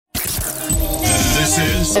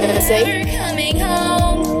This is Coming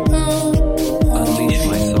home. Unleash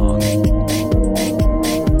my song.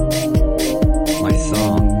 My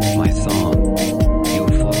song, my song. You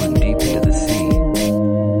have fallen deep into the sea.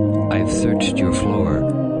 I have searched your floor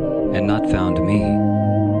and not found me.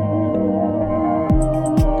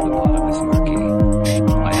 The bottom is murky.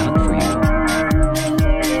 I hunt for you.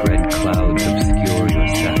 Red clouds obscure your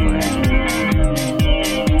sapphire.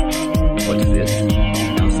 What's this?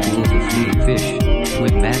 Now schools of fleeing fish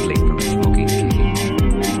swim madly from a smoking cave.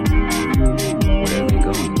 Where are they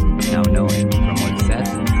going, now knowing from what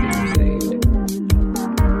sadness they were saved?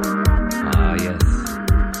 Ah, yes.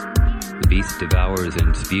 The beast devours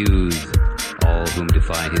and spews all whom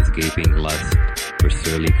defy his gaping lust for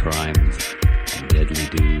surly crimes and deadly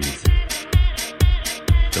dews.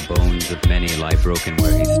 The bones of many lie broken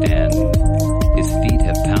where he stands. His feet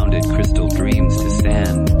have pounded crystal dreams to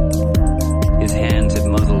sand. His hands have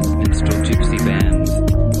muzzled minstrel gypsy bands.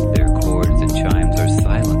 Their chords and chimes are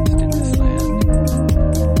silenced in this land.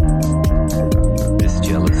 This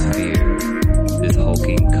jealous fear, this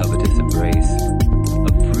hulking covetous embrace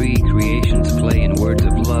of free creations play in words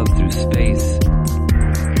of love through space.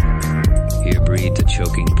 Here breeds a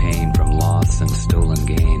choking pain from loss and stolen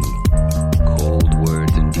gain. Cold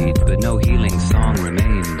words indeed, but no healing song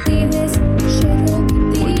remains.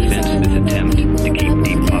 What sense this attempt to keep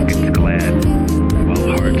deep pockets glad, while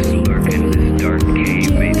hearts lurk in this dark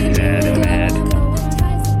cave made sad and mad?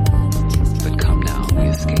 But come now, we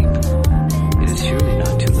escape. It is surely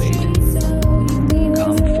not too late.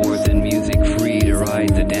 Come forth in music free to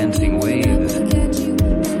ride the dancing waves.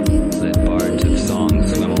 Let bards of song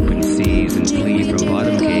swim open seas and flee from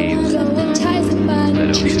bottom caves. Let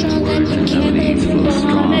ocean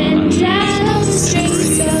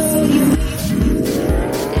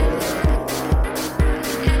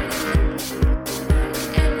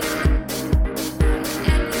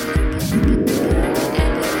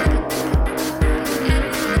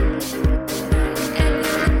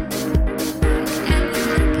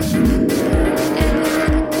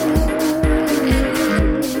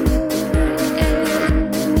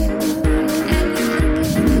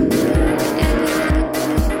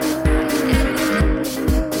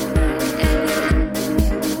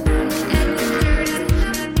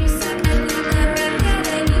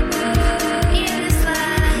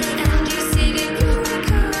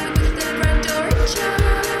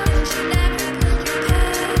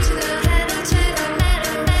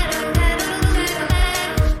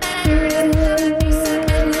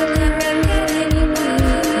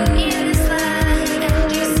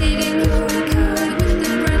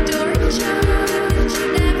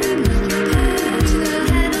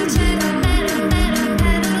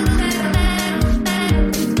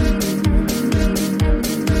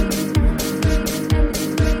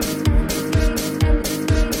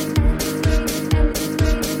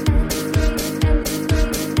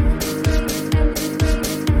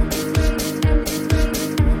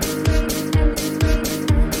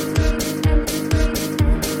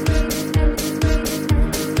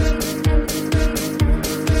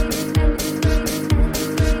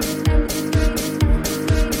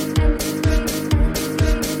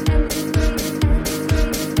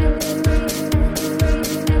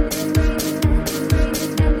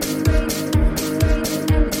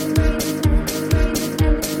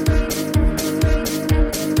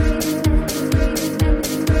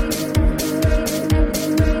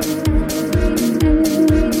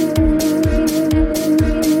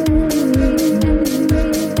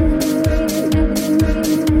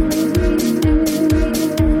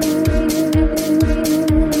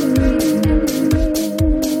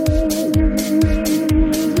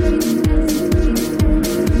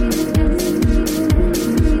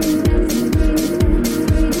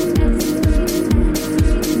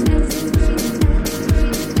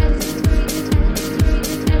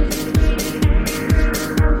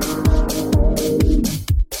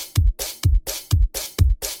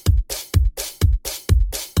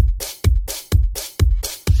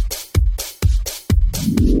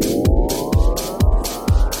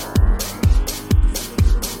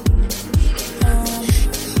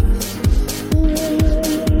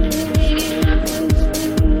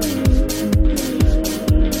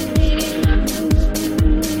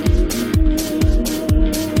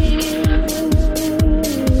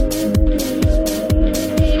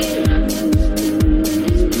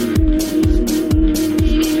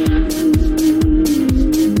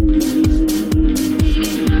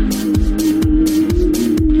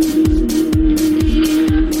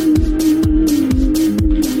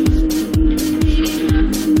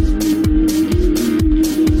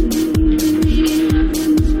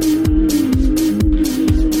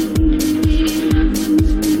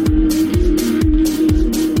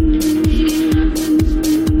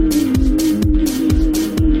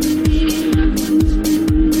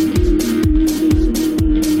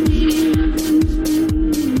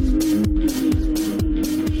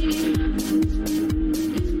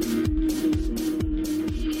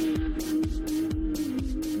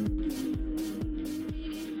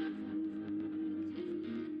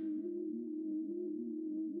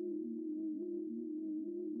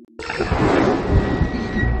What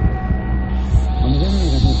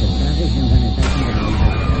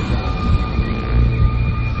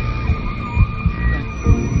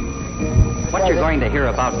you're going to hear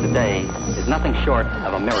about today is nothing short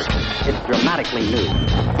of a miracle. It's dramatically new,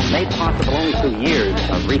 made possible only through years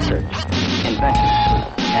of research, invention,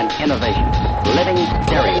 and innovation. Living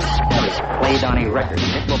stereo, played on a record.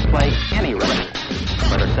 It will play any record,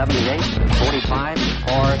 whether 78, 45,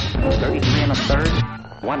 or 33 and a third.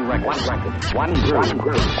 One record, one groove,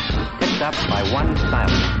 picked up by one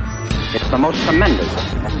stylist. It's the most tremendous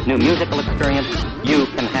new musical experience you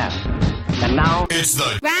can have. And now, it's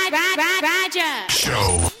the Roger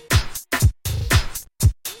Show.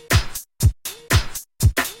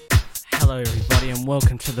 Hello everybody and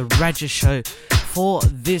welcome to the Roger Show for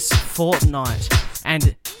this fortnight.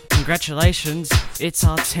 And congratulations, it's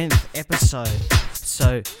our 10th episode.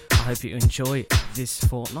 So I hope you enjoy this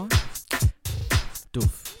fortnight.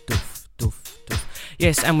 Doof, doof, doof, doof.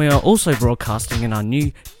 Yes, and we are also broadcasting in our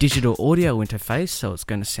new digital audio interface, so it's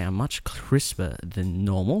going to sound much crisper than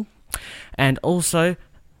normal. And also,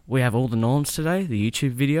 we have all the norms today, the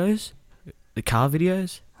YouTube videos, the car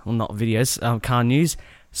videos, well not videos, car news,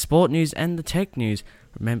 sport news and the tech news.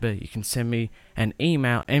 Remember, you can send me an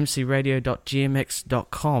email,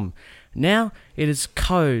 mcradio.gmx.com. Now, it is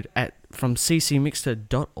code from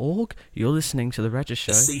ccmixter.org. You're listening to The Roger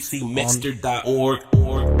Show. ccmixter.org.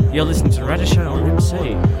 You're listening to The Roger Show on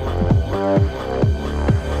MC.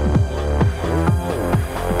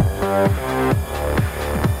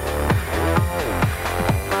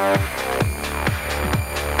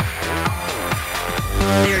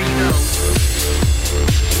 There you go.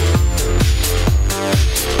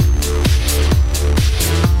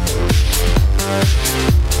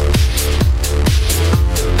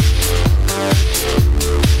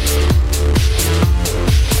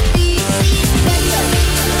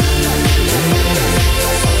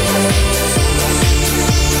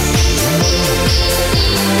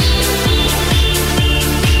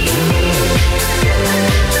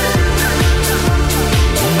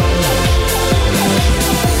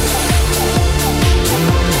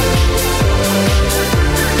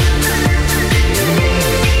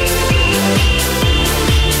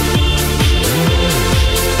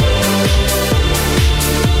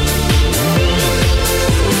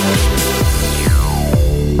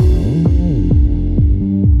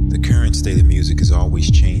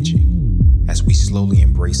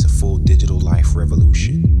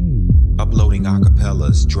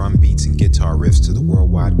 Drum beats and guitar riffs to the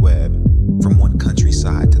World Wide Web, from one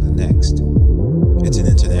countryside to the next. It's an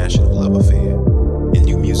international love affair, and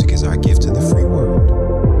new music is our gift to the free world.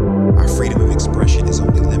 Our freedom of expression is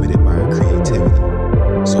only limited by our creativity,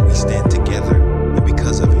 so we stand together, and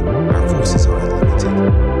because of it, our voices are unlimited.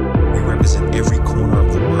 We represent every corner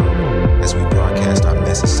of the world as we broadcast our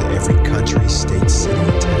message to every country, state, city,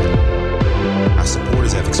 and town. Our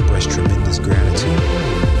supporters have expressed tremendous gratitude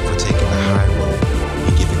for taking the high road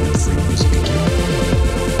and giving them free music again.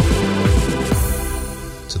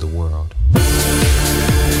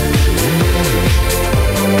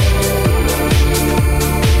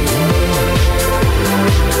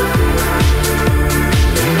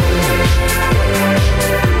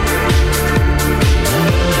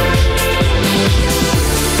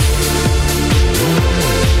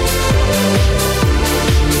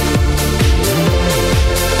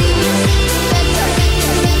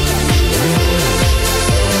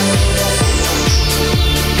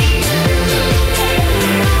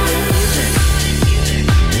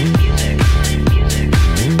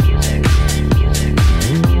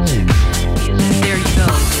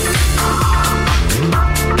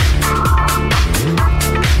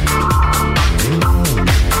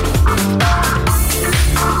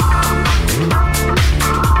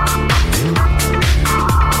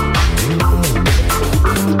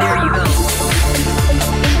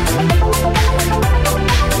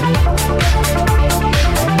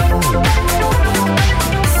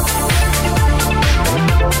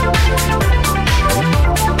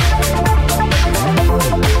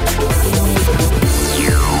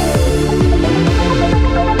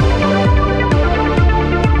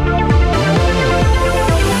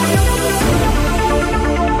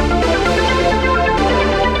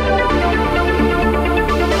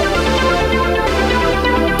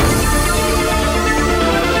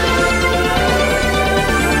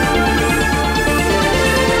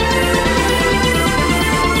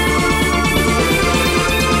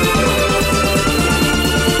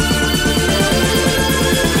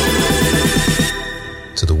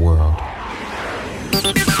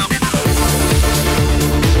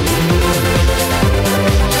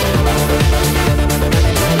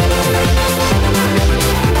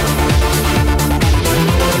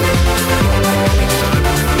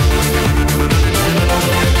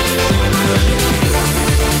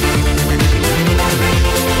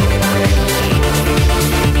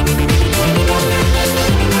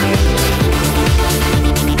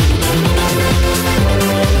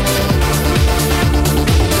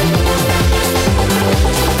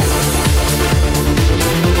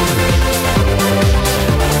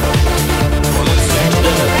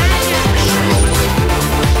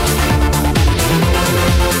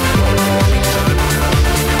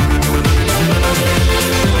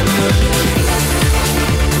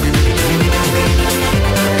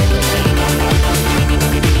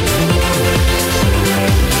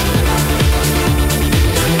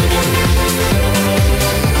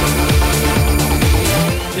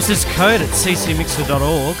 code at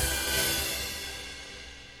ccmixer.org.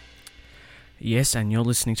 Yes, and you're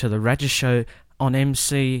listening to the Radger Show on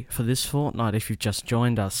MC for this fortnight if you've just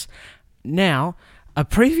joined us. Now, a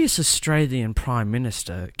previous Australian Prime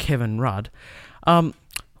Minister, Kevin Rudd,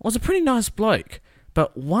 was a pretty nice bloke,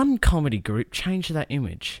 but one comedy group changed that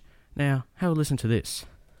image. Now, have a listen to this.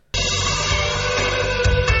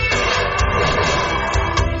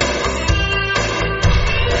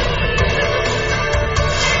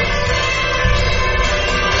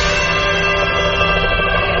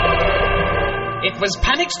 It was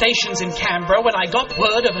panic stations in Canberra when I got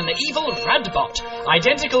word of an evil Radbot,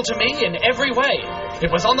 identical to me in every way.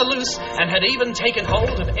 It was on the loose and had even taken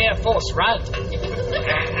hold of Air Force Rad. Goodbye,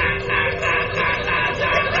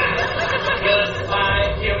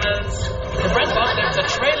 humans. The Radbot left a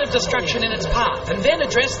trail of destruction in its path and then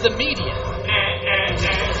addressed the media. I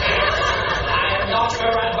am not a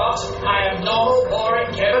Radbot. I am no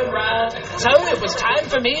boring Kevin Rudd. So it was time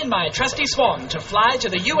for me and my trusty swan to fly to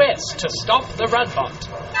the US to stop the Radbot.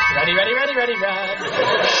 Ready, Rad.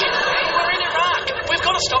 Shit, we're in Iraq. We've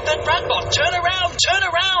got to stop that Radbot. Turn around.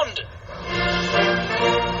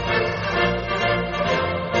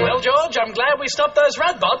 Well, George, I'm glad we stopped those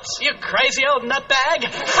Radbots, you crazy old nutbag.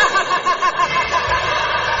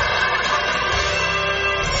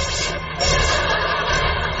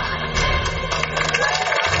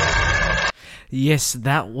 Yes,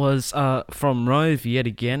 that was from Rove yet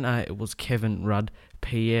again. It was Kevin Rudd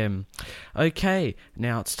PM. Okay,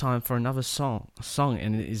 now it's time for another song,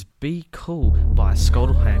 and it is Be Cool by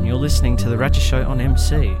Skodelham. You're listening to The Radger Show on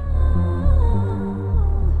MC.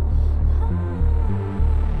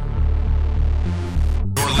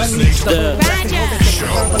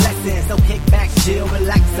 So kick back, chill,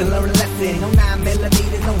 relax, and learn a lesson. No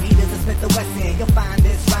 9mm, no heaters, and Smith & Wesson. You'll find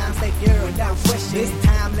this rhyme safe without question. This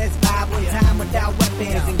time, let's vibe one time without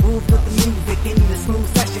weapons and groove with the music in the smooth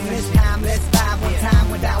session. This time, let's vibe one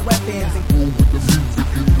time without weapons and groove with the music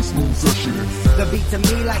in the smooth session. The beat to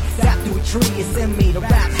me like sap through a tree, it's in me. The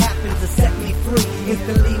rap happens to set me free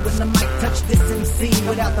instantly when the mic touch this MC.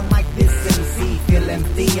 Without the mic, this MC feel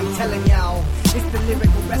empty. I'm telling y'all, it's the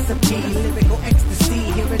lyrical recipe, lyrical ecstasy.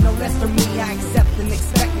 Hearing no less from me, I accept and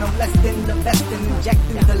expect no less than the best and inject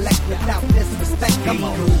intellect without disrespect. Come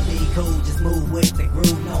on, be cool, just move with the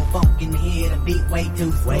groove. No funk in here, the beat way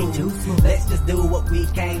too smooth. Let's just do what we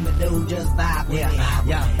came to do, just vibe with it.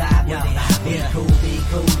 Vibe with it. Be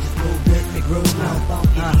cool, just move with the groove. No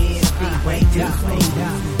funk in here, the beat way too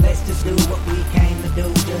smooth. Let's just do what we came to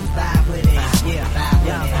do, just vibe with it. Vibe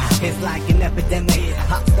with it. It's like an epidemic,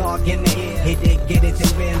 pop star gimmick. Hit it, get it,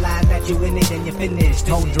 and realize that you in it and you finished.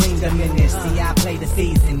 Whole dream diminished. See, I play the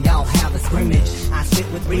season, y'all have a scrimmage. I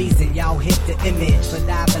sit with reason, y'all hit the image. But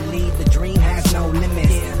I believe the dream has no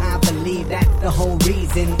limits. I believe that's the whole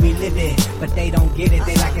reason we live it. But they don't get it,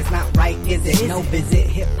 they like it's not right, is it? No visit,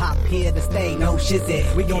 hip hop here to stay, no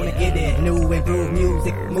shizzit. We gonna get it, new improved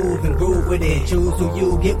music, move and groove with it. Choose who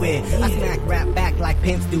you get with. I snack rap back like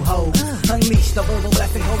pimps do hoes. Unleash the verbal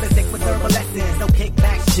blessing, hold it thick with herbal lessons. So kick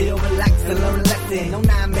back, chill, relax, and learn a lesson. No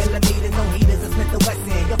 9mm, no heaters, and Smith &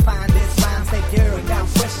 Wesson. You'll find this rhyme safe here without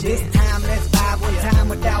question. This time, let's vibe one time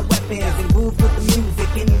without weapons and groove with the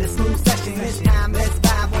music in the smooth session. This time, let's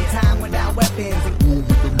vibe one time without weapons and groove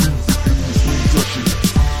with the music in the smooth session.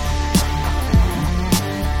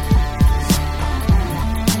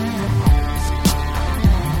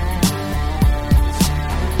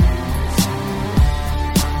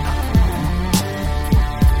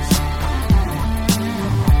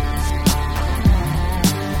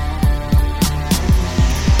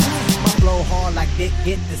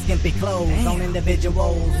 Get the skimpy clothes on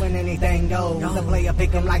individuals when anything goes. The player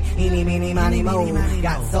pick 'em like eeny, meeny, miny, mo.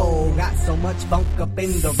 Got soul, got so much funk up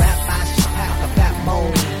in the rap, I should pack a fat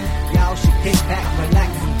bowl. Y'all should kick back,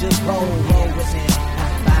 relax, and just roll with me.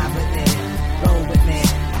 Vibe with me, roll with me,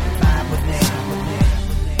 vibe with me.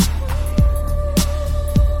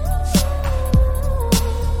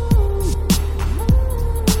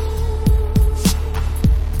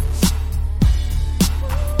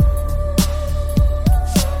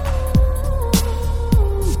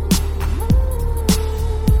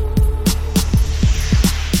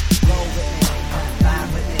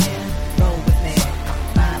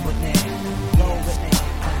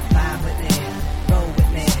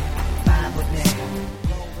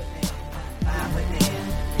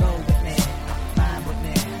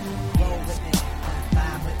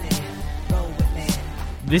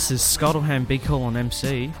 This is Skodelham, Be Cool on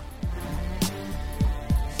MC.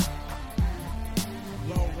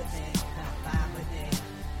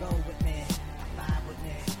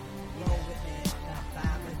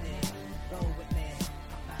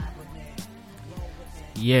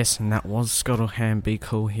 Yes, and that was Scottleham Be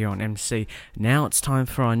Cool here on MC. Now it's time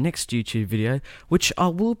for our next YouTube video, which I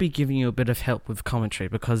will be giving you a bit of help with commentary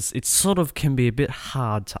because it sort of can be a bit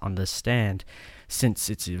hard to understand since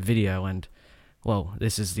it's a video and, well,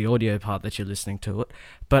 this is the audio part that you're listening to it.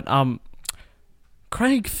 But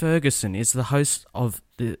Craig Ferguson is the host of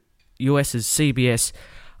the US's CBS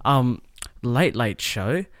Late Late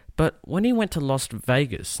Show, but when he went to Las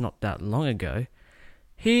Vegas not that long ago,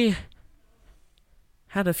 he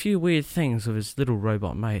had a few weird things with his little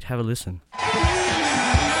robot mate. Have a listen. Welcome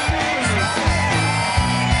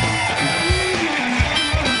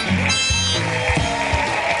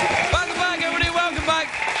back, everybody. Welcome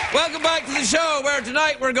back. Welcome back to the show where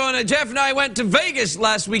tonight Jeff and I went to Vegas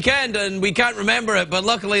last weekend and we can't remember it, but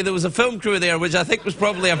luckily there was a film crew there, which I think was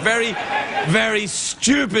probably a very, very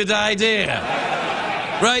stupid idea.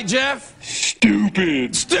 Right, Jeff?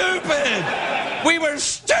 Stupid. Stupid! We were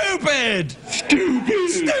stupid! Stupid.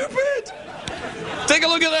 Stupid! Take a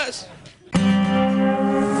look at this.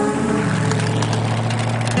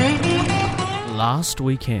 Last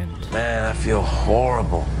weekend. Man, I feel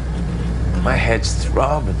horrible. My head's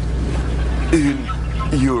throbbing. In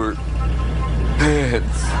your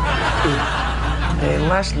pants. Hey,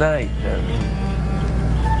 last night,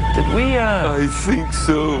 did we, I think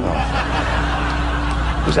so.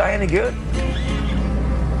 was I any good?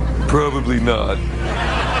 Probably not.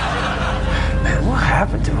 Man, what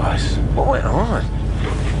happened to us? What went on?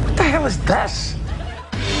 What the hell is this?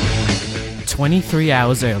 23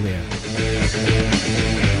 hours earlier.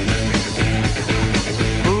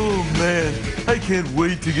 Oh, man. I can't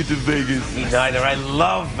wait to get to Vegas. Me neither. I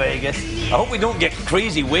love Vegas. I hope we don't get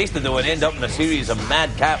crazy wasted, though, and end up in a series of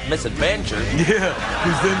madcap misadventures. Yeah,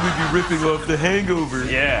 because then we'd be ripping off The Hangover.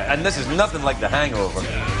 Yeah, and this is nothing like The Hangover.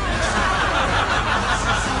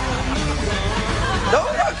 Oh,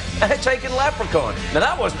 look! A hitchhiking leprechaun. Now,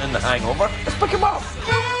 that wasn't in The Hangover. Let's pick him up.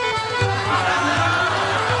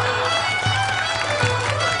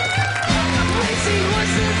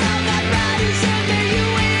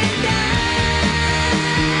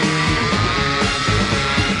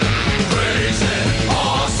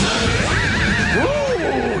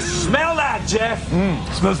 Smell that, Jeff.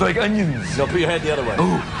 Smells like onions. So put your head the other way.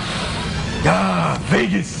 Oh. Ah,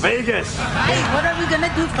 Vegas. Vegas. Hey, what are we gonna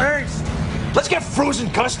do first? Let's get frozen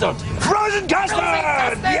custard. Frozen custard!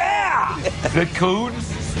 Yeah! Is that code?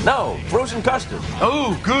 No, frozen custard.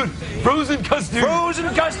 Oh, good. Frozen custard.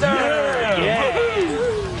 Frozen custard! Yeah.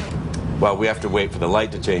 Well, we have to wait for the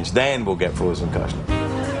light to change. Then we'll get frozen custard.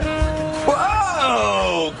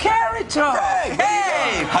 Whoa! Carrot Top!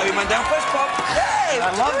 Hey! How you went down fist bump? Hey!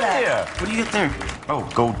 I love that. What do you get there? Oh,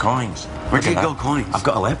 gold coins. Where'd you get gold coins? I've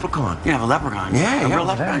got a leprechaun. You have a leprechaun? Yeah, a real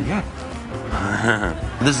leprechaun? Yeah.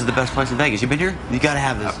 This is the best place in Vegas. You been here? You gotta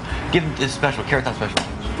have this. Give them this special, Carrot Top special.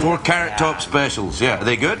 4 Carrot Top specials. Yeah, are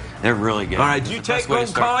they good? They're really good. All right, do you take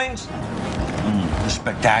gold coins? It's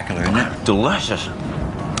spectacular, isn't it? Delicious.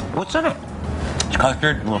 What's in it? It's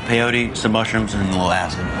custard, a little peyote, some mushrooms, and a little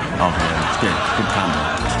acid. Oh, yeah, it's good. Good combo.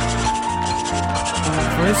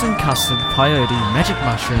 Frozen custard, peyote, magic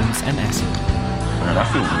mushrooms, and acid. Man, I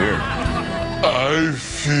feel weird. I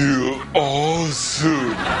feel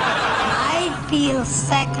awesome. I feel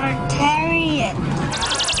secretariat.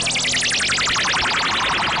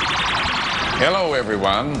 Hello,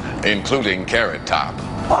 everyone, including Carrot Top.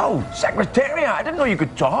 Oh, Secretariat, I didn't know you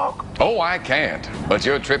could talk. Oh, I can't, but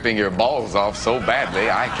you're tripping your balls off so badly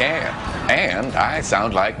I can. And I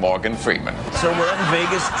sound like Morgan Freeman. So we're in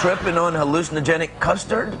Vegas tripping on hallucinogenic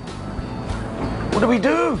custard? What do we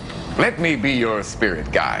do? Let me be your spirit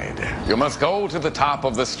guide. You must go to the top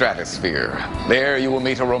of the stratosphere. There you will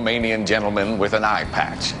meet a Romanian gentleman with an eye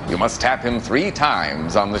patch. You must tap him 3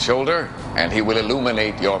 times on the shoulder, and he will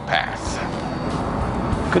illuminate your path.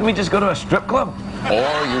 Couldn't we just go to a strip club?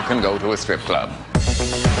 Or you can go to a strip club.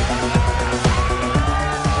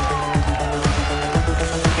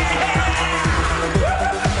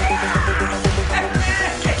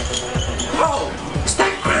 Oh, is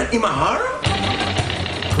that Grant Imahara?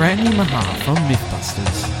 Grant Imahara from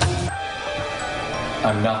Mythbusters.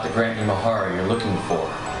 I'm not the Grant Imahara you're looking for.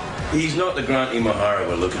 He's not the Grant Imahara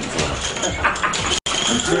we're looking for.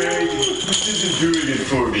 Craig, this isn't doing it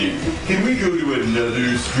for me. Can we go to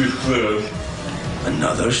another strip club?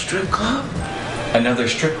 Another strip club? Another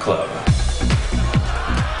strip club.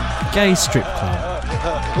 Gay strip club.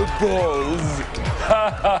 Balls.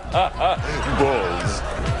 Balls.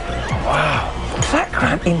 Wow. Is that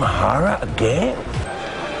Grant Imahara again?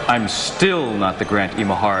 I'm still not the Grant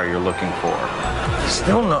Imahara you're looking for.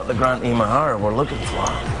 Still not the Grant Imahara we're looking for.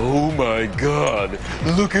 Oh my God!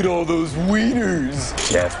 Look at all those wieners!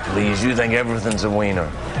 Jeff, please, you think everything's a wiener.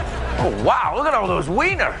 Oh, wow, look at all those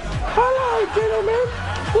wiener. Hello, gentlemen.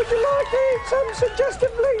 Would you like to eat some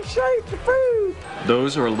suggestively shaped food?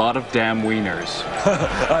 Those are a lot of damn wieners.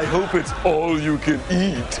 I hope it's all you can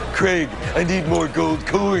eat. Craig, I need more gold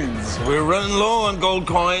coins. We're running low on gold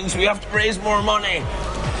coins. We have to raise more money.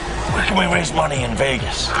 Where can we raise money in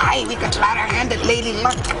Vegas? Aye, we could slide our hand at Lady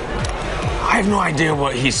Luck. I have no idea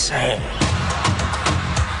what he's saying.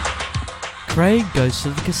 Craig goes to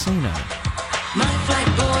the casino. My flag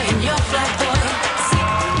boy and your flag boy.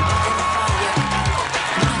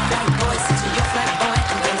 My flag boy, since you're your flag boy,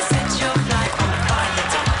 I'm gonna set your flag on fire.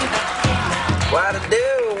 What to do?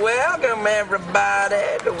 Welcome everybody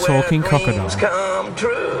to Talking where crocodile. dreams come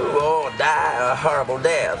true or die a horrible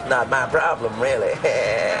death. Not my problem, really.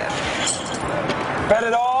 Bet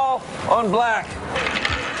it all on black.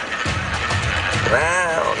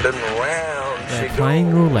 Round and round They're she playing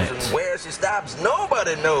goes, roulette. and where she stops,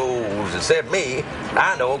 nobody knows except me.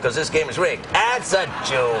 I know, because this game is rigged. That's a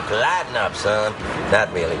joke. Lighten up, son.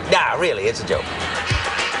 Not really. Nah, really, it's a joke.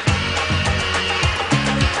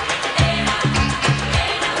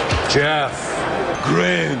 Jeff,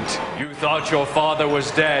 Grant! you thought your father was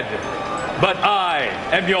dead, but I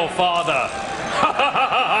am your father.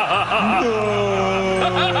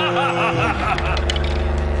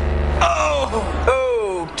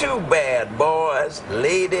 Oh, too bad, boys.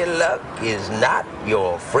 Lady Luck is not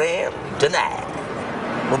your friend tonight.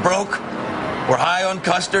 We're broke. We're high on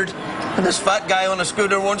custard. And this fat guy on a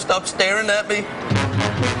scooter won't stop staring at me.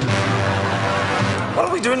 What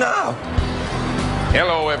do we do now?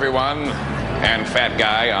 Hello, everyone. And fat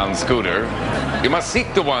guy on scooter. You must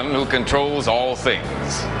seek the one who controls all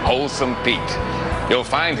things, Wholesome Pete. You'll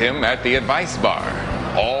find him at the Advice Bar.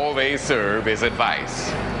 All they serve is advice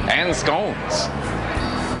and scones.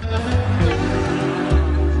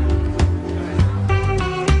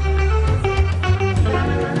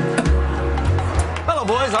 Hello,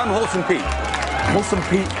 boys. I'm Wholesome Pete. Wholesome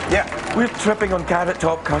Pete? Yeah. We're tripping on carrot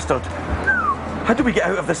top custard. How do we get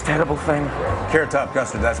out of this terrible thing? Carrot top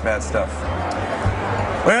custard, that's bad stuff.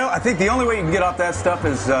 Well, I think the only way you can get off that stuff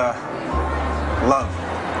is, love.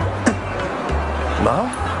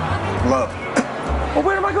 Love? Love. Well,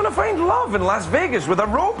 where am I going to find love in Las Vegas with a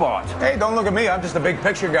robot? Hey, don't look at me. I'm just a big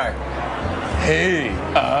picture guy. Hey,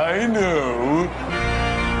 I know.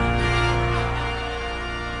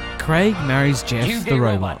 Craig marries Jeff You, the gay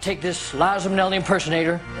robot. take this Liza Minnelli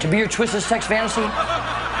impersonator to be your twisted sex fantasy?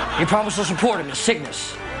 You promise to support him in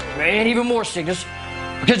sickness, and even more sickness,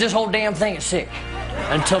 because this whole damn thing is sick.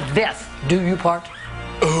 Until death do you part.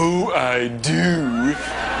 Oh, I do.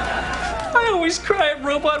 I always cry at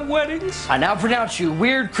robot weddings. I now pronounce you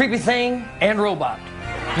weird, creepy thing and robot.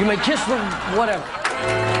 You may kiss them, whatever.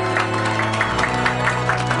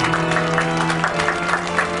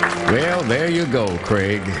 Well, there you go,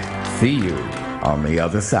 Craig. See you on the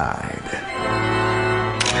other side.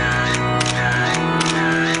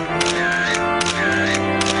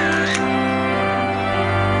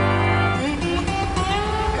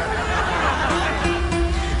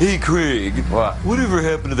 Hey, Craig. What? Whatever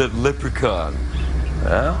happened to that leprechaun?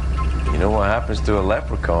 Well, you know what happens to a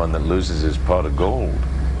leprechaun that loses his pot of gold?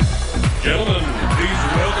 Gentlemen, please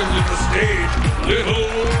welcome to the stage Little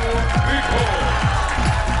People.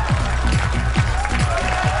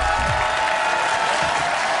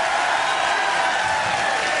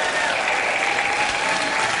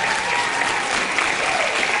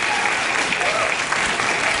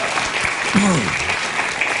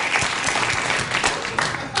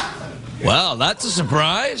 Well, that's a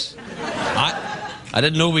surprise. I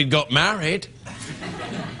didn't know we'd got married.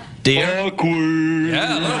 Dear. Awkward.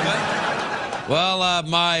 Yeah, a little bit. Well,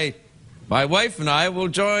 my wife and I will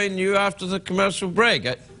join you after the commercial break.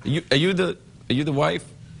 Are you the wife?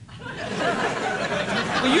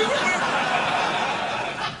 Are you?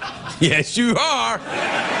 Yes, you are.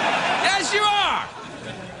 Yes, you are.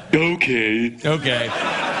 Okay. Okay.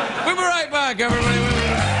 We'll be right back, everybody.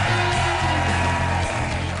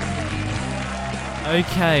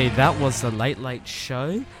 Okay, that was the Late Late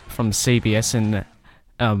Show from CBS in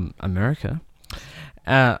America.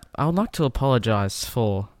 I would like to apologise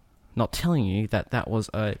for not telling you that that was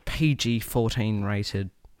a PG-14 rated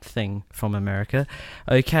thing from America.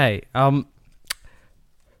 Okay,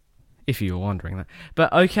 if you were wondering that.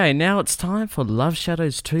 But okay, now it's time for Love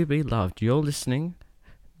Shadows to be loved. You're listening...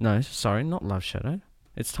 No, sorry, not Love Shadow.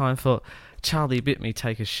 It's time for Charlie Bit Me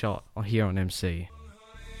Take a Shot here on MC.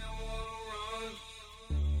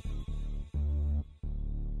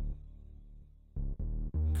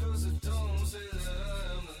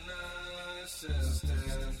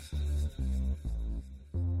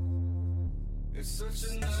 You're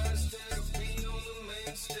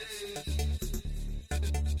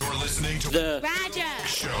listening to The Raja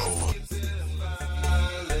Show.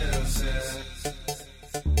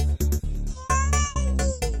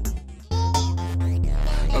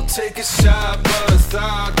 I'll take a shot, but I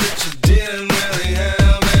thought that you didn't really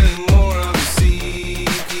have any more of your seed.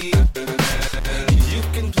 You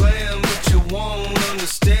can plan, but you won't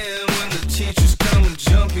understand when the teachers come and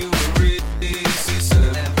jump you with recess.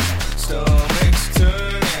 Stomachs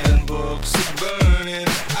turning, books are burning.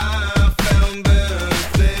 I found better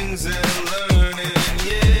things than learning.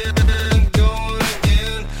 Yeah, I'm going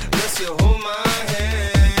again, unless you hold my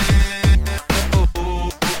hand.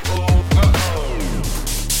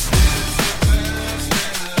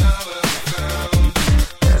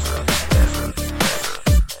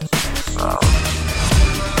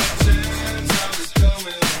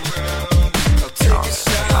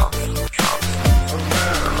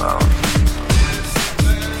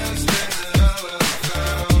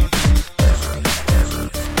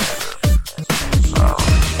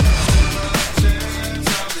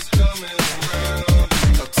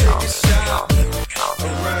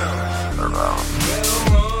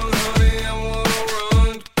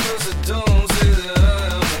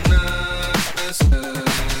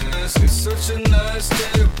 It's such a nice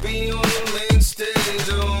day to be on the main stage.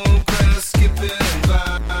 Don't cry, skip it and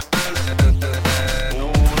violent.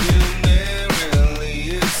 Ordinarily,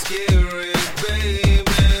 it's scary,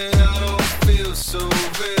 baby. I don't feel so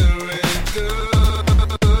very good,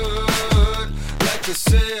 like you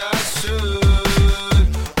say I should.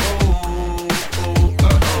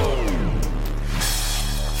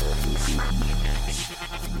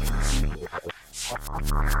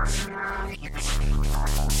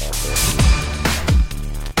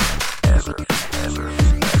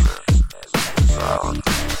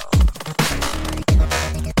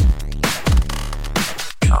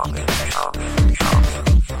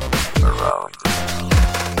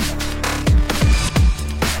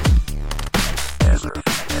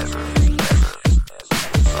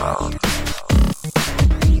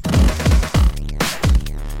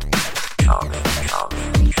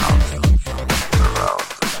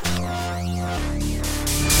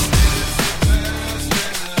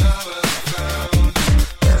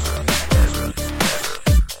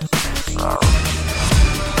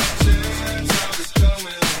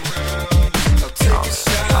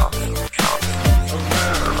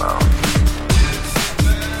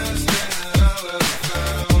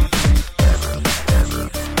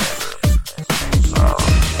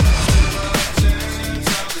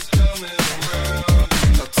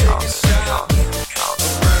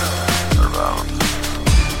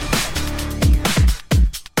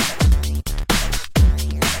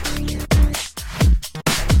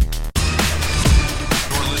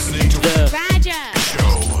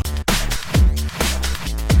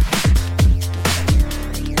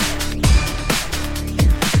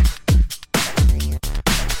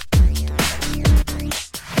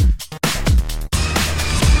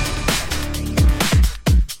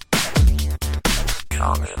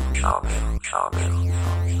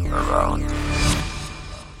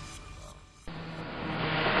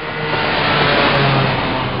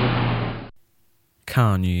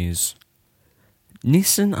 Car news.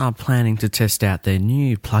 Nissan are planning to test out their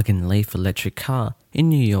new plug-in Leaf electric car in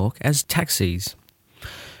New York as taxis.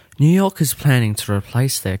 New York is planning to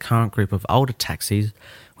replace their current group of older taxis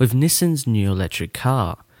with Nissan's new electric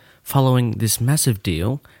car. Following this massive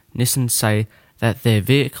deal, Nissan say that their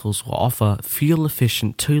vehicles will offer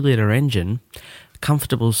fuel-efficient 2-litre engine,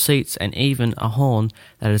 comfortable seats and even a horn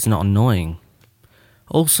that is not annoying.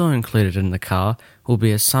 Also included in the car will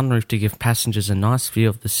be a sunroof to give passengers a nice view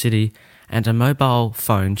of the city and a mobile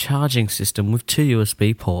phone charging system with 2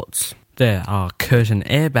 USB ports. There are curtain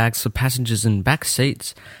airbags for passengers in back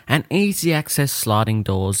seats and easy access sliding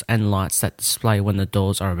doors and lights that display when the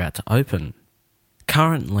doors are about to open.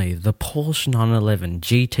 Currently, the Porsche 911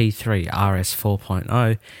 GT3 RS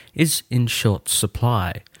 4.0 is in short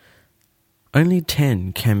supply. Only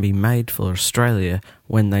 10 can be made for Australia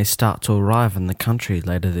when they start to arrive in the country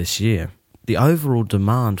later this year. The overall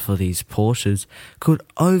demand for these Porsches could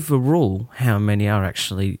overrule how many are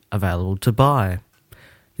actually available to buy.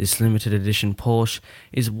 This limited edition Porsche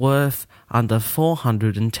is worth under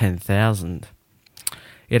 $410,000.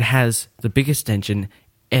 It has the biggest engine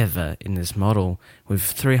ever in this model with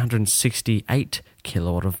 368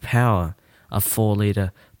 kilowatt of power, a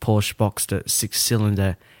 4-litre Porsche Boxster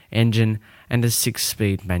 6-cylinder engine and a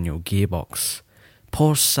 6-speed manual gearbox.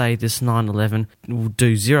 Porsche say this 911 will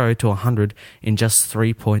do 0 to 100 in just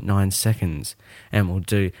 3.9 seconds and will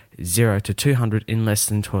do 0 to 200 in less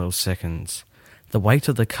than 12 seconds. The weight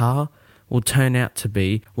of the car will turn out to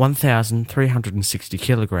be 1,360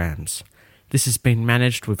 kilograms. This has been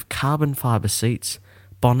managed with carbon fibre seats,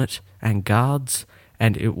 bonnet and guards,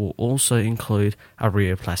 and it will also include a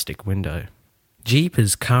rear plastic window. Jeep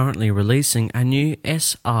is currently releasing a new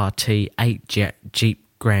SRT 8 Jeep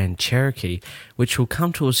Grand Cherokee, which will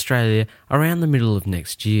come to Australia around the middle of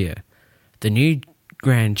next year. The new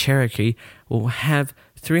Grand Cherokee will have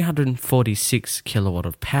 346 kilowatt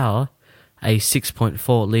of power, a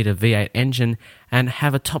 6.4 litre V8 engine, and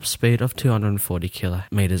have a top speed of 240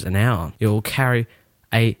 kilometers an hour. It will carry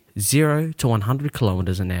a 0 to 100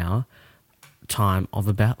 kilometers an hour time of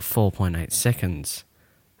about 4.8 seconds.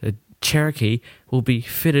 The Cherokee will be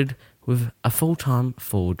fitted with a full-time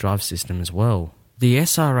full drive system as well. The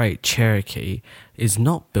SR8 Cherokee is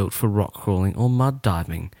not built for rock crawling or mud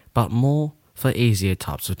diving, but more for easier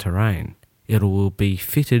types of terrain. It will be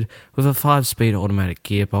fitted with a 5-speed automatic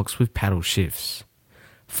gearbox with paddle shifts.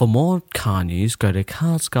 For more car news, go to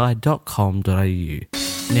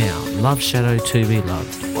carsguide.com.au. Now, Love Shadow to be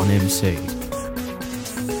loved on MC.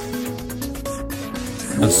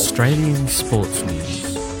 Australian sports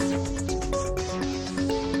news.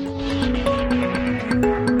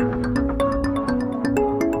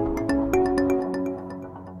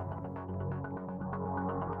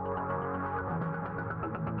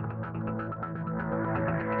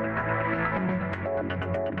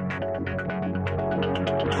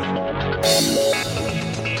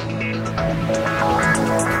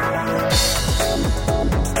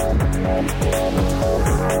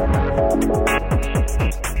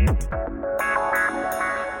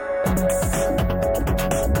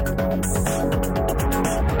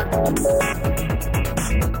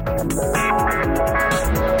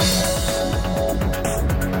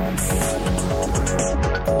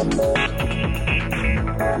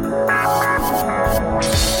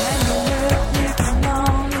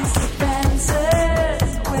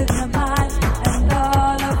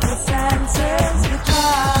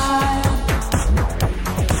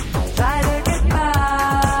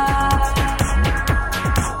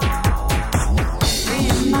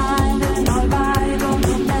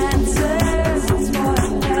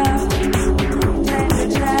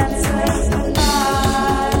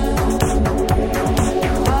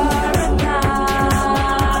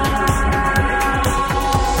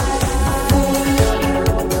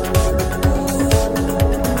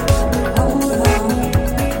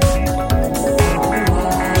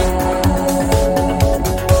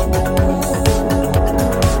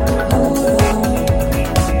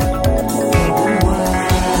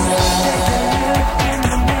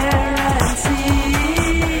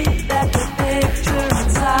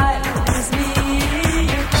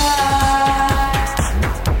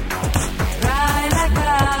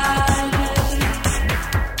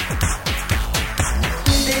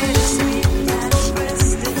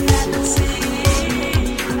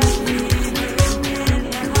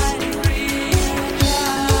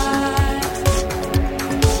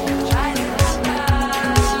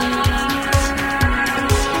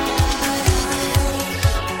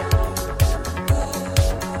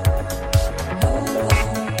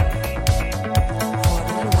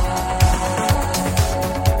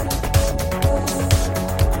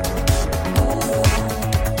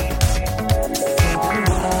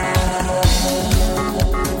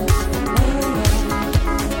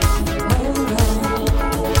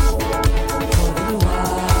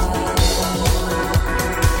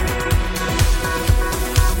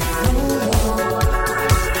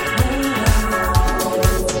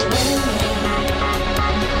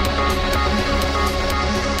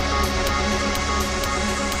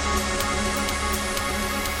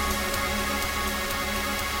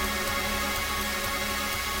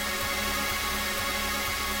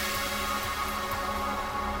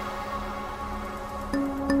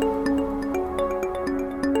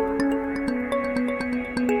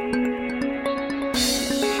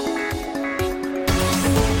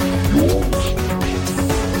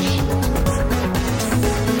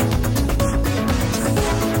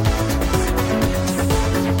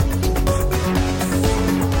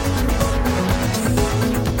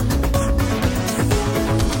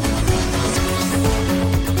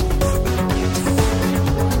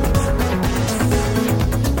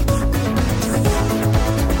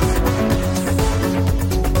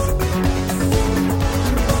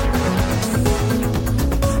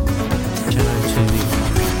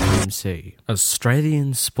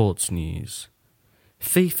 Australian sports news.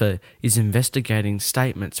 FIFA is investigating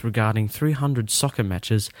statements regarding 300 soccer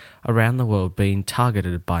matches around the world being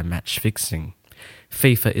targeted by match fixing.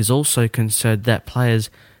 FIFA is also concerned that players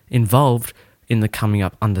involved in the coming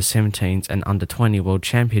up Under-17s and Under-20 World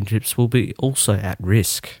Championships will be also at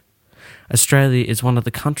risk. Australia is one of the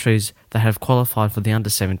countries that have qualified for the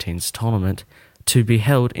Under-17s tournament to be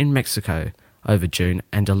held in Mexico over June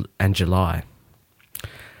and July.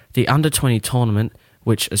 The Under-20 tournament,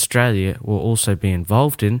 which Australia will also be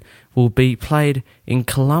involved in, will be played in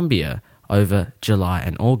Colombia over July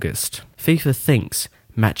and August. FIFA thinks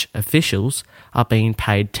match officials are being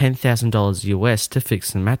paid $10,000 US to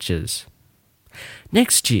fix the matches.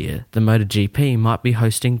 Next year, the MotoGP might be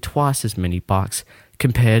hosting twice as many bikes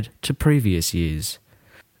compared to previous years.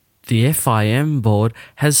 The FIM board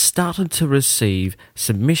has started to receive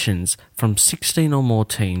submissions from 16 or more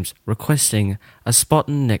teams requesting a spot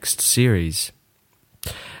in next series.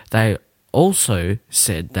 They also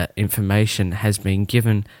said that information has been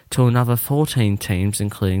given to another 14 teams,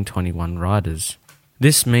 including 21 riders.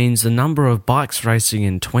 This means the number of bikes racing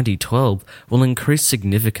in 2012 will increase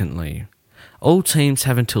significantly. All teams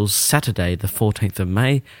have until Saturday, the 14th of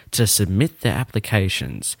May, to submit their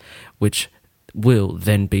applications, which will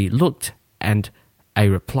then be looked and a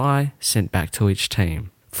reply sent back to each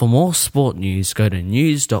team. For more sport news, go to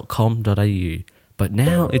news.com.au. But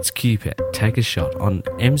now it's Cupid. Take a shot on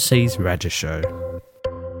MC's Raja Show.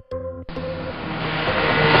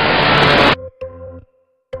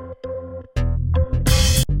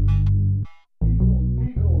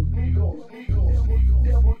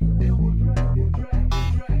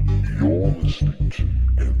 You're listening to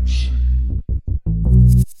MC.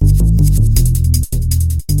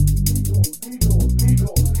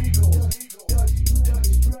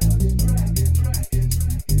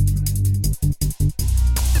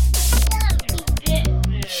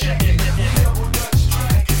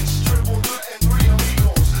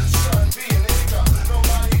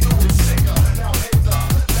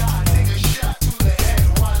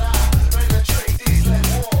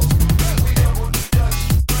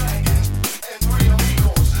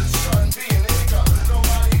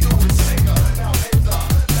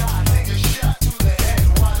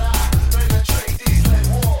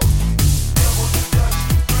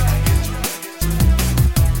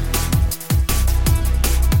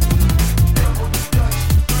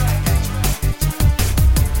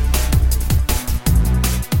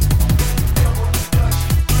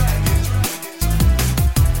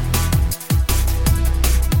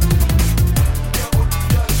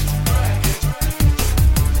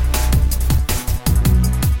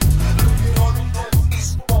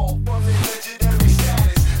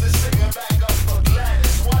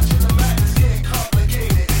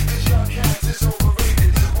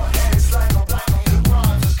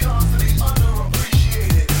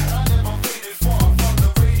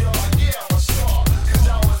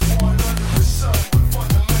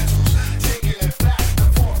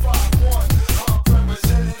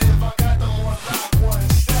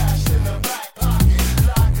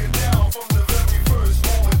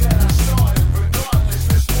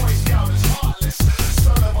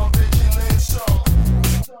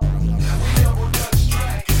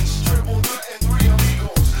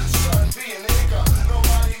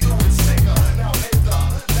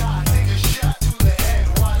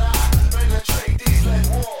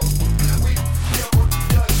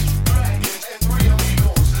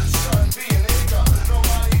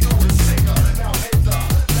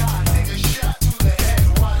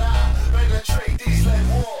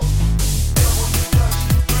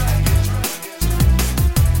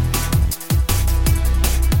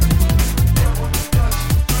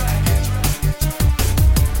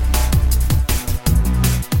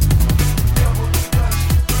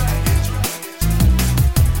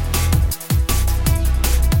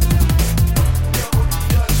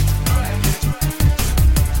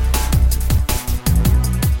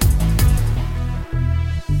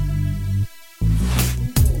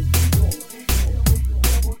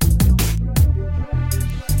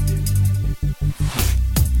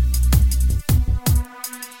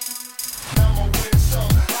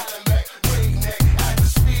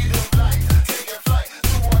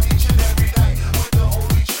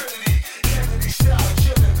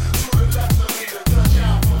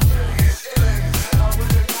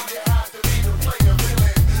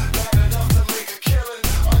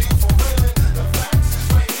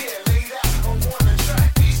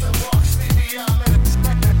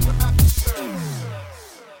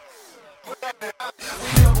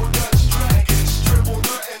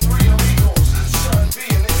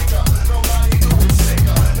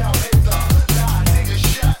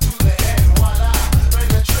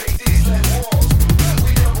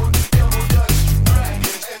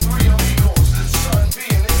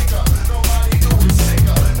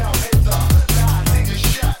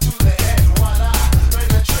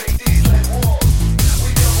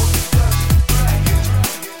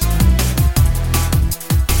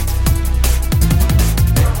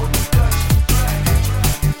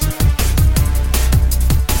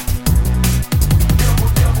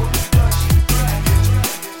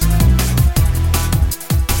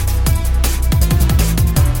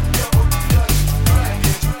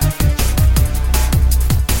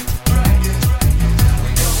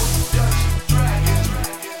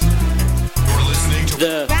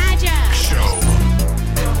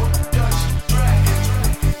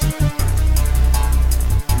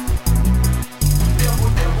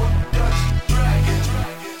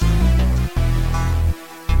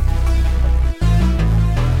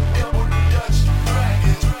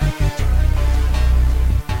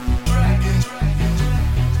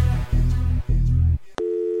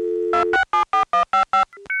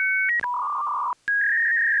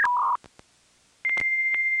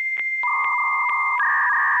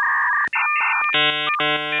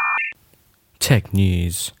 Tech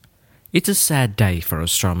News. It's a sad day for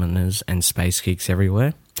astronomers and space geeks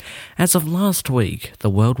everywhere. As of last week, the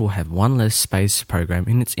world will have one less space program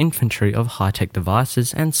in its inventory of high-tech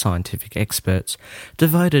devices and scientific experts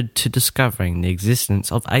devoted to discovering the existence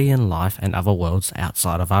of alien life and other worlds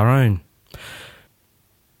outside of our own.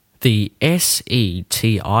 The SETI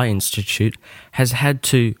Institute has had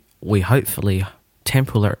to, we hopefully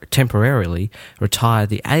temporarily retire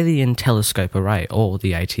the Alien Telescope Array, or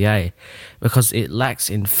the ATA, because it lacks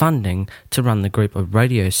in funding to run the group of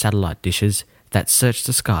radio satellite dishes that search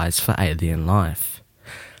the skies for alien life.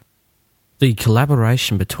 The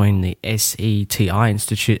collaboration between the SETI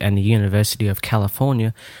Institute and the University of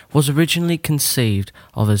California was originally conceived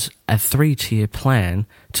of as a three-tier plan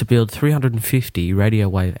to build 350 radio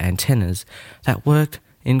wave antennas that worked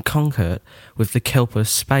in concert with the Kepler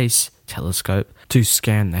Space Telescope to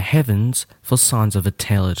scan the heavens for signs of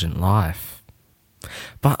intelligent life.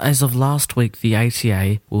 But as of last week, the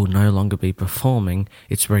ATA will no longer be performing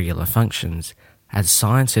its regular functions, as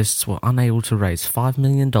scientists were unable to raise $5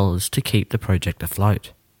 million to keep the project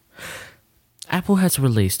afloat. Apple has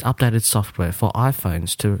released updated software for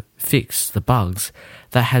iPhones to fix the bugs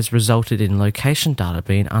that has resulted in location data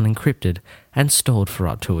being unencrypted and stored for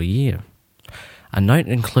up to a year. A note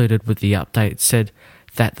included with the update said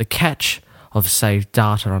that the cache of saved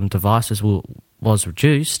data on devices was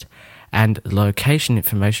reduced, and location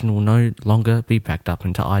information will no longer be backed up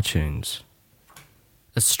into iTunes.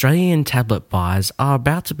 Australian tablet buyers are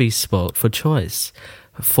about to be spoilt for choice,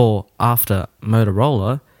 for after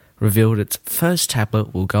Motorola revealed its first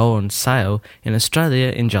tablet will go on sale in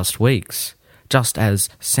Australia in just weeks, just as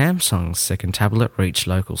Samsung's second tablet reached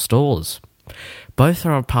local stores. Both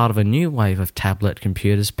are a part of a new wave of tablet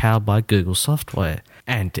computers powered by Google software,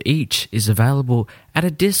 and each is available at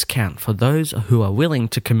a discount for those who are willing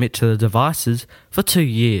to commit to the devices for 2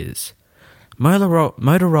 years.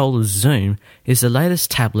 Motorola's Zoom is the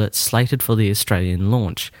latest tablet slated for the Australian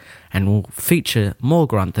launch, and will feature more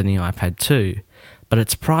grunt than the iPad 2, but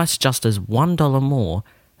it's priced just as $1 more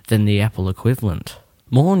than the Apple equivalent.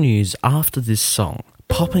 More news after this song.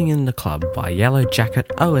 Popping in the Club by Yellow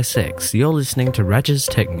Jacket OSX. You're listening to Raj's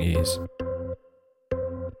Tech News.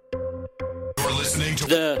 You're listening to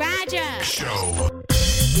The Raja Show.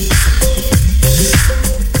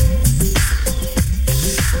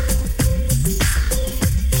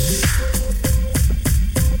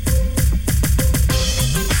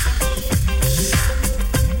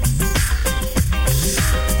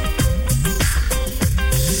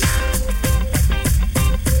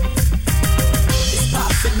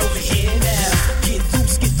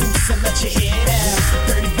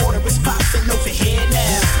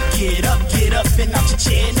 Out your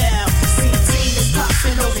chair now. CT is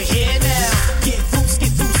popping over here now. Get loose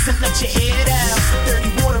and let your hair down. Dirty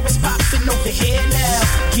water is popping over here now.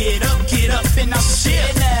 Get up and out your chair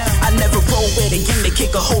now. I never roll with a game to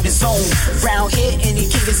kick a holding zone. Round here, any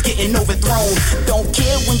king is getting overthrown. Don't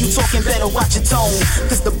care when you talking, better watch your tone.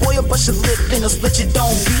 Cause the boy will bust your lip, then he'll split your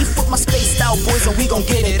dome. Beef with my spaced out boys, and we gon'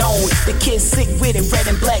 get it on. The kid's sick with it, red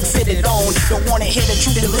and black fitted on. Don't wanna hear the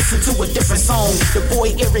truth, then listen to a different song. The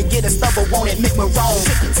boy Eric get a stubble, won't admit we're wrong.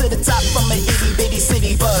 Take it to the top from an itty bitty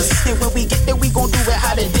city buzz. And when we get there, we gon' do it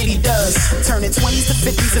how the Diddy does. Turning 20s to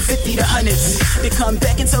 50s to 50 to 100s. Then come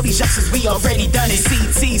back and tell these youngsters we already done it.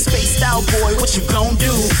 CT, spaced out boy, what you gon'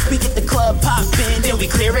 do? We get the club poppin', then we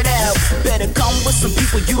clear it out. Better come with some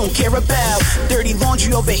people you don't care about. Dirty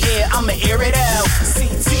laundry over here, I'ma air it out.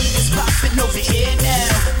 CT is poppin' over here now.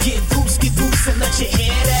 Get loose and let your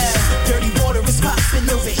hair down. Dirty water is poppin'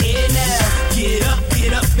 over here now. Get up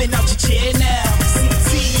and out your chair now.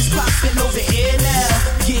 CT is poppin' over here now.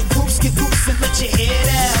 Get loose and let your hair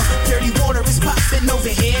down. Dirty water is poppin' over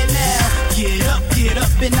here now. Get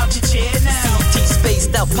up and out your chair now. CT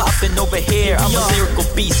spaced out poppin' over here. I'm a lyrical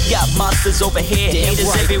beast, got monsters over here.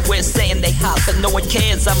 Haters everywhere saying they hot, but no one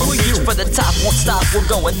cares. I'ma reach for the top, won't stop, we're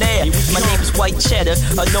going there. My name is White Cheddar,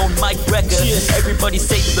 a known Mike Wrecker. Everybody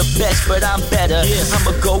say you're the best, but I'm better. I'm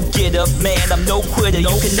a go-getter, man, I'm no quitter.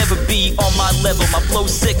 You can never be on my level, my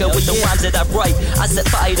flow's sicker with the rhymes that I write. I set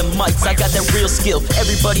fire to mics, I got that real skill.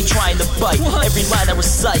 Everybody trying to bite, every line I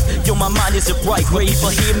recite. Yo, my mind isn't right. When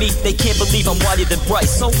people hear me, they can't believe I'm whiter than bright.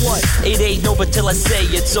 So what? It ain't over till I say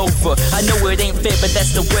it's over. I know it ain't fair, but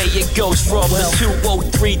that's the way it goes. From the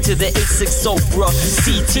 203 to the 860, bro.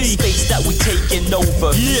 CT space that we taking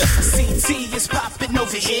over. Yeah. CT is popping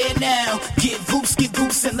over here now. Get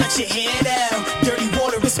loose and let your hair down. Dirty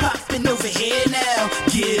water is popping over here now.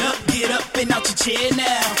 Get up and out your chair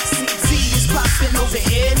now. CT is popping over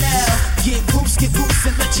here now. Get loose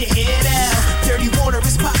and let your hair down. Dirty water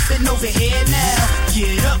is popping over here now.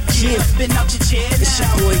 Get up and out your chair now. It's your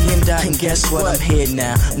boy M-Dot, and guess what? I'm here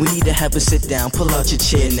now. We need to have a sit down, pull out your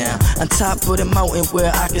chair now. On top of the mountain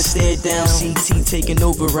where I can stare down. CT taking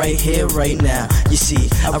over right here, right now. You see,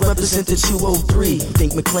 I represent the 203.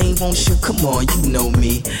 Think McLean won't shoot? Come on, you know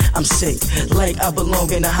me. I'm sick, like I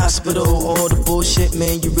belong in a hospital. All the bullshit,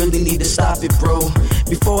 man, you really need to stop it, bro.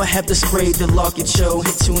 Before I have to spray the lock it show,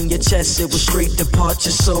 hit you in your chest, it was straight depart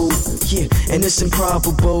your soul. Yeah, and it's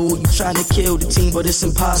improbable. You trying to kill the team, but it's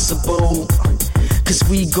impossible. Cause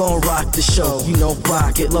we gon' rock the show, you know,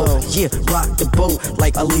 rock it low. Yeah, rock the boat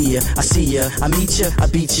like Aaliyah. I see ya, I meet ya, I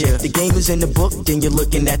beat ya. The game is in the book, then you're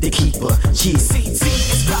looking at the keeper. Yeah. CT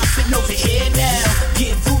is popping over here now.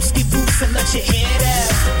 Get loose and let your hair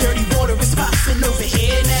down. Dirty water is popping over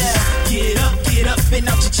here now. Get up and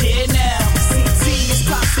out your chair now. CT is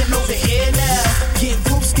popping over here now. Get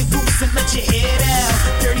loose and let your hair down.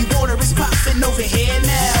 Dirty water is popping over here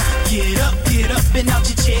now. Get up and out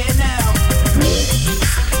your chair now.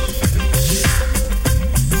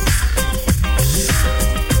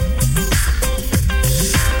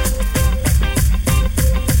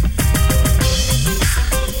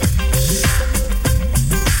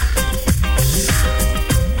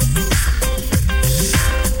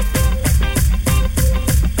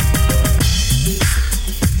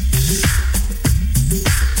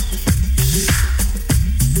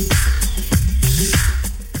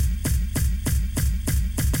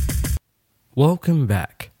 Welcome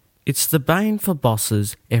back. It's the bane for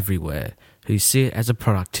bosses everywhere who see it as a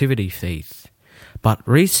productivity thief. But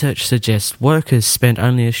research suggests workers spend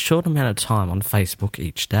only a short amount of time on Facebook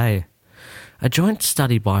each day. A joint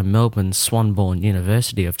study by Melbourne's Swanbourne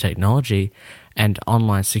University of Technology and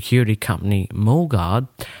online security company Mulgard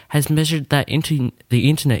has measured the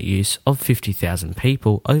internet use of 50,000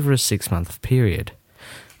 people over a 6-month period.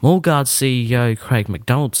 Mulgard's CEO Craig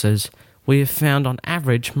McDonald says, "We have found on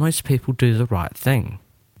average most people do the right thing."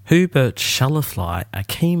 Hubert Shallerfly, a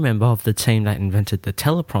key member of the team that invented the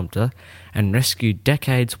teleprompter and rescued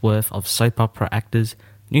decades worth of soap opera actors,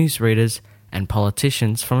 newsreaders and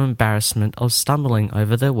politicians from embarrassment of stumbling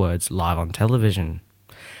over their words live on television.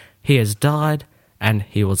 He has died, and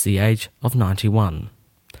he was the age of 91.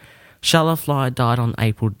 Shallerfly died on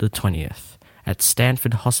April the 20th at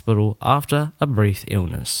Stanford Hospital after a brief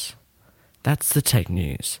illness. That's the tech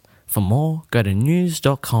news. For more, go to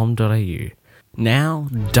news.com.au. Now,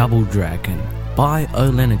 Double Dragon by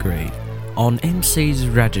Olenagri on MC's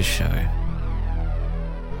Raja Show.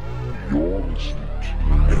 You're listening to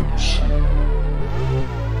MC.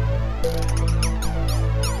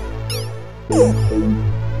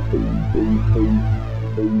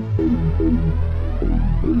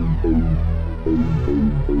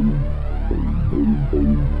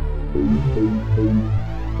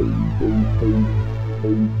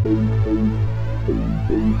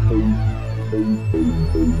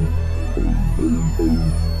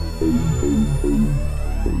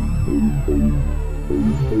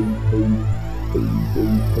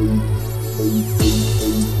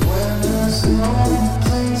 When there's no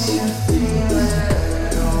place you feel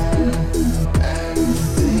at home, and you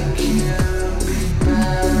think you'll be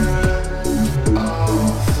better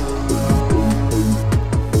off alone.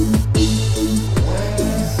 When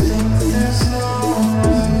you think there's no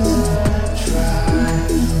reason to try,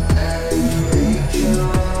 and you hate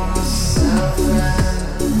yourself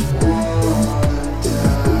and wanna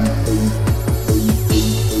die. When you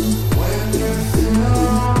feel with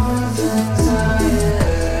anxiety,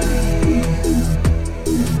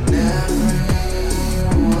 never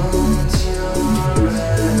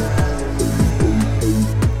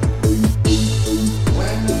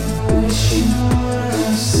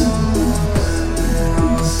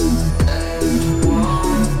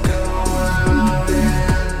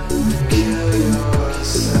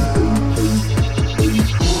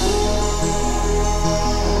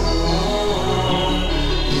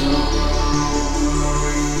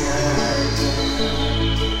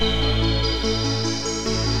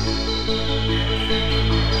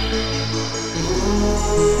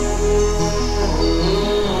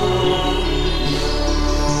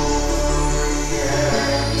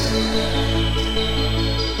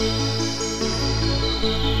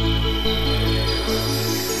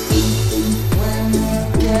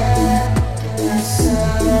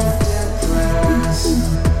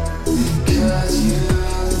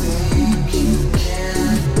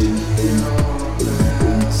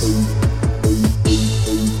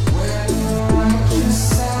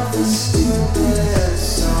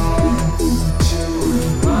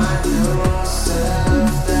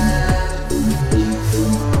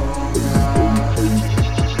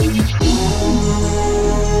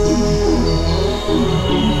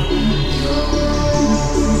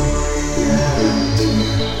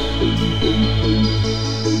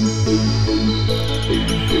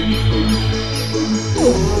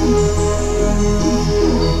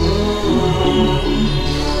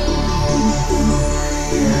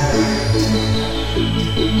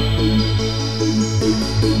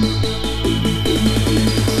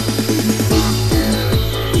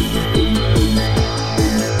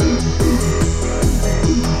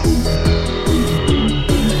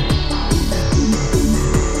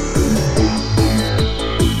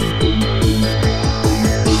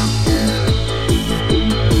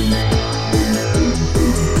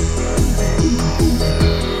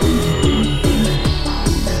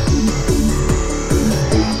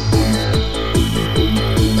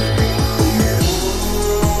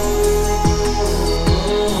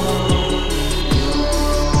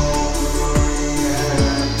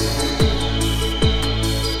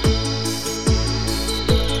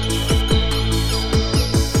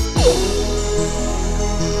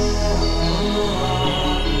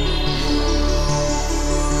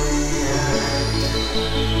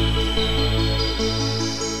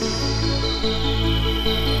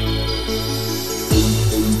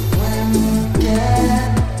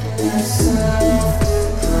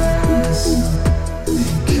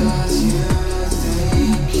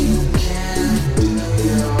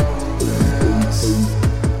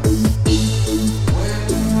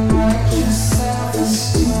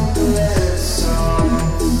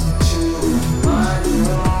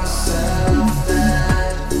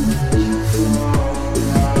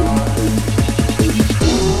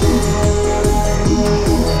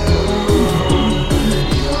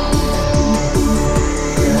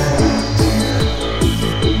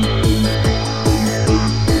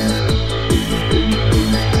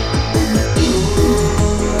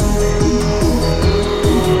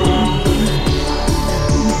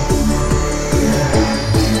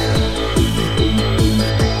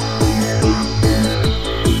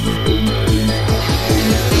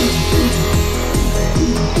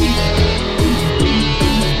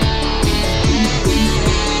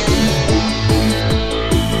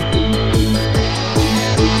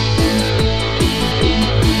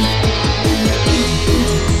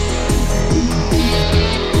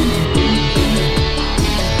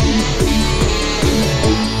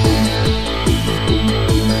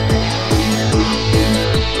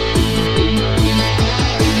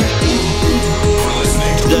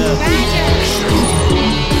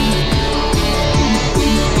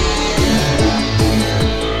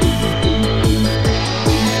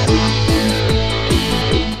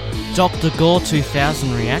Dr. Gore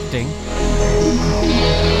 2000 reacting.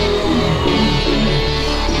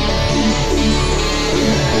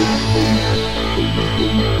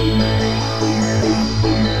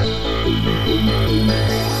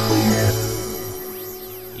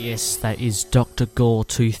 Yes, that is Dr. Gore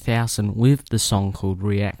 2000 with the song called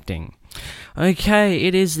Reacting. Okay,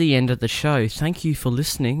 it is the end of the show. Thank you for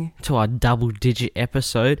listening to our double-digit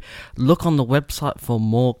episode. Look on the website for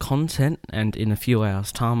more content, and in a few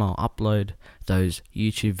hours' time I'll upload those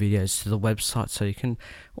YouTube videos to the website so you can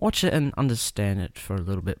watch it and understand it for a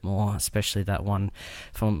little bit more, especially that one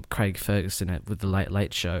from Craig Ferguson with the Late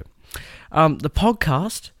Late Show. The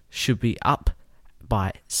podcast should be up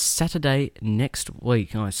by Sunday next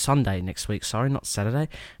week, not Saturday,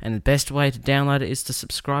 and the best way to download it is to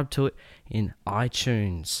subscribe to it in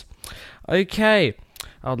iTunes. Okay,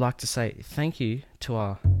 I would like to say thank you to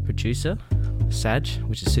our producer, Saj,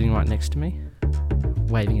 which is sitting right next to me,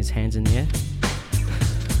 waving his hands in the air.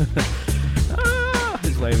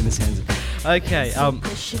 He's waving his hands. Okay,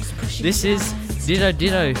 this is Ditto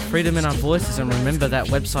Ditto, Freedom in Our Voices, and remember that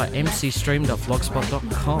website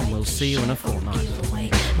mcstream.blogspot.com. We'll see you in a fortnight.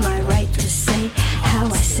 My right to say how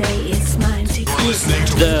I say it's mine to keep. Listening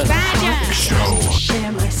to The Show.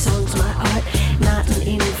 Share my songs, my art, not an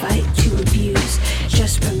invite to abuse,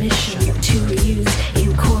 just permission to reuse,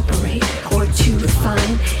 incorporate or to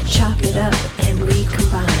refine, chop it up and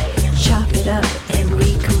recombine, chop it up and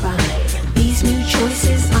recombine. These new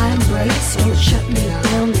choices I embrace, don't shut me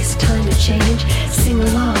down, this time to change, sing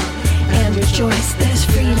along and rejoice, there's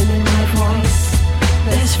freedom in my voice,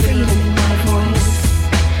 there's freedom in my voice.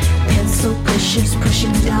 Pencil pushes,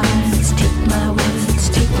 pushing dials, take my words,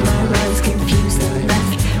 take my rhymes, confuse them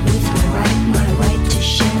left with my right to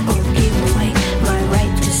share or give away, my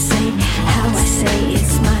right to say how I say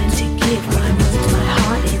it's mine to give, my words, my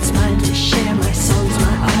heart, it's mine to share, my songs,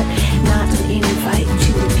 my art, not an invite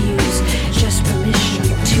to abuse, just permission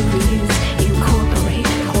to reuse, incorporate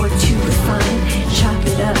or to refine, chop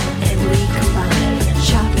it up and recombine,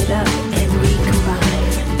 chop it up and recombine.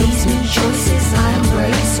 These new choices I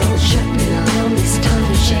embrace, don't shut me down, this time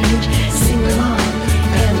to change, sing along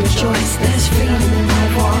and rejoice, there's freedom in my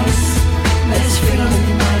voice, there's freedom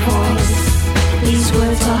in my voice. These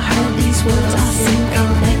words are heard, these words are seen,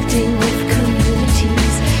 connecting with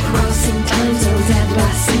communities, crossing time zones and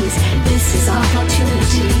seas. This is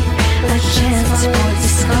opportunity, a chance for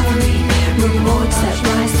discovery, rewards that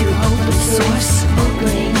rise through open source,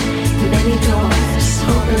 opening many doors,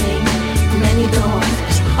 opening many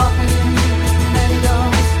doors, opening many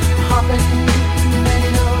doors, opening many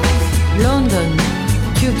doors. London,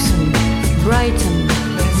 Tucson, Brighton,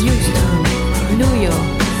 Houston, New York,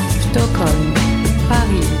 Stockholm,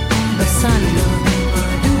 Paris, San Luis,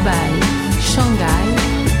 Dubai, Shanghai,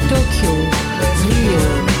 Tokyo, Rio,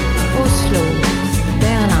 Oslo,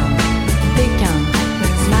 Berlin, Pékin,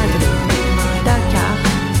 Madrid, Dakar,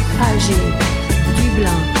 Alger,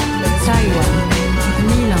 Dublin, Taïwan,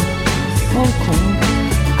 Milan, Hong Kong,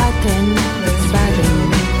 Athènes, Baden,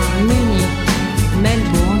 Munich,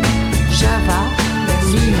 Melbourne, Java,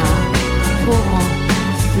 Lima, Oran,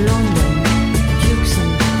 London, Tucson.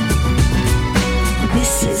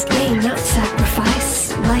 This is gain, not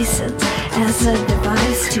sacrifice, license as a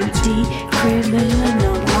device to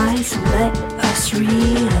decriminalize. Let us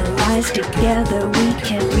realize together we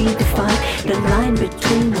can redefine the line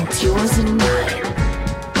between what's yours and mine.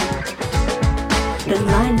 The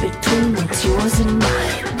line between what's yours and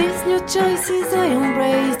mine. These new choices I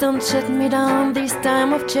embrace, don't shut me down this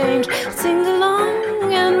time of change. Sing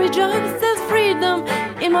along and rejoice, there's freedom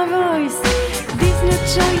in my voice. These new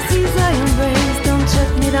choices I embrace, don't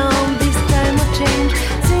shut me down this time of change.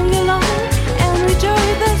 Sing along and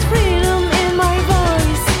rejoice, there's freedom in my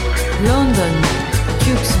voice. London,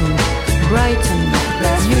 Tucson, Brighton,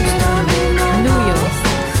 Houston, New York,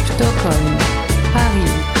 Stockholm,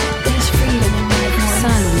 Paris, there's freedom in my voice.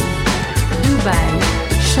 San Luis, Dubai,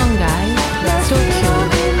 Shanghai, Tokyo,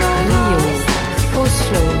 Rio,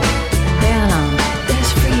 Oslo, Berlin,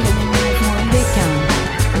 there's freedom in my voice. Pékin,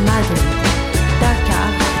 Madrid, Dakar,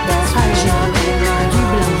 Alger,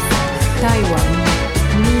 Dublin, Taïwan,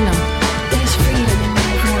 Milan, there's freedom in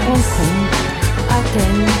my voice. Hong Kong,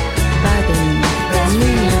 Athènes, Baden,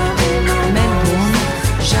 Munich, Melbourne,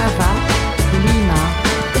 Java, Lima,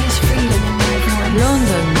 there's freedom in my voice.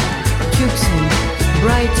 London, Tucson,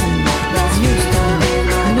 Brighton, Houston,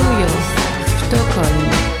 New York, Stockholm,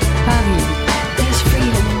 Paris, there's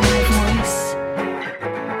freedom in my voice.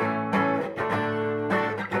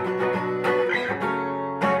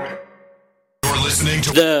 You're listening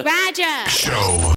to The Roger Show.